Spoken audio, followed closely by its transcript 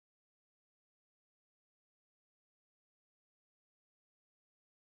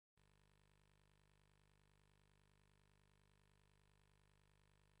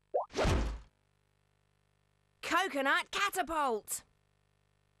Coconut Catapult!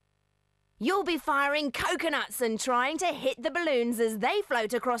 You'll be firing coconuts and trying to hit the balloons as they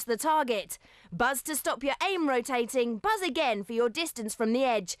float across the target. Buzz to stop your aim rotating, buzz again for your distance from the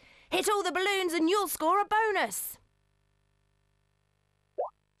edge. Hit all the balloons and you'll score a bonus.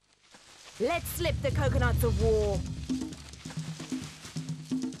 Let's slip the coconuts of war.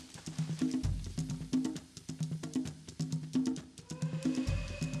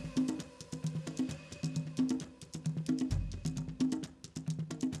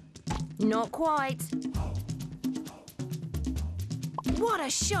 Not quite. What a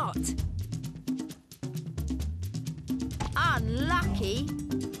shot! Unlucky.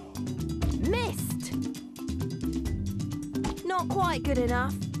 Missed. Not quite good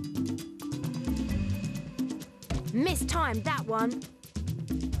enough. Mistimed that one.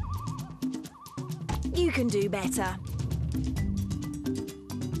 You can do better.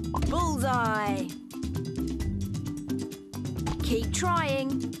 Bullseye. Keep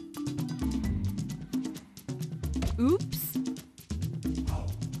trying. Oops.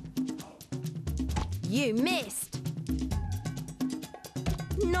 You missed.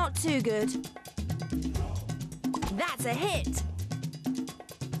 Not too good. That's a hit.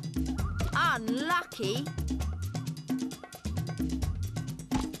 Unlucky.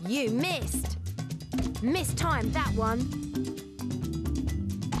 You missed. Mistimed that one.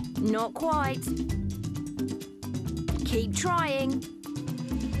 Not quite. Keep trying.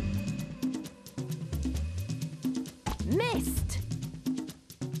 Missed.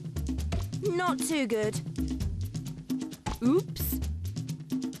 Not too good. Oops.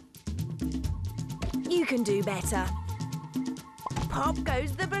 You can do better. Pop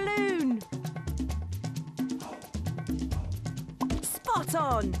goes the balloon. Spot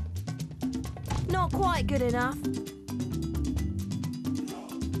on. Not quite good enough.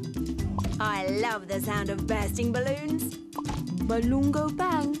 I love the sound of bursting balloons. Balloon go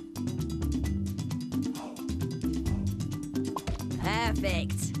bang.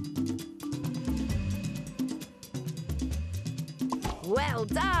 Perfect. Well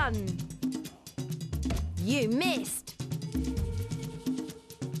done. You missed.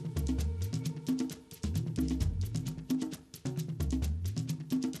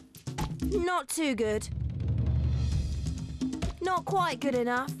 Not too good. Not quite good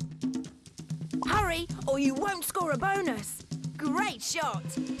enough. Hurry, or you won't score a bonus. Great shot.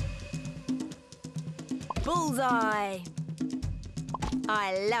 Bullseye.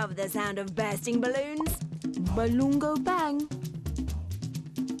 I love the sound of bursting balloons. Balloon go bang.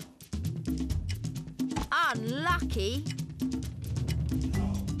 Unlucky.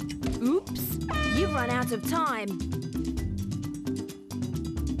 Oops, you've run out of time.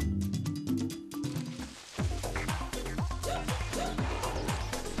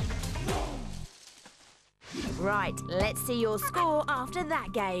 Right, let's see your score after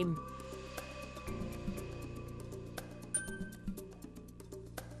that game.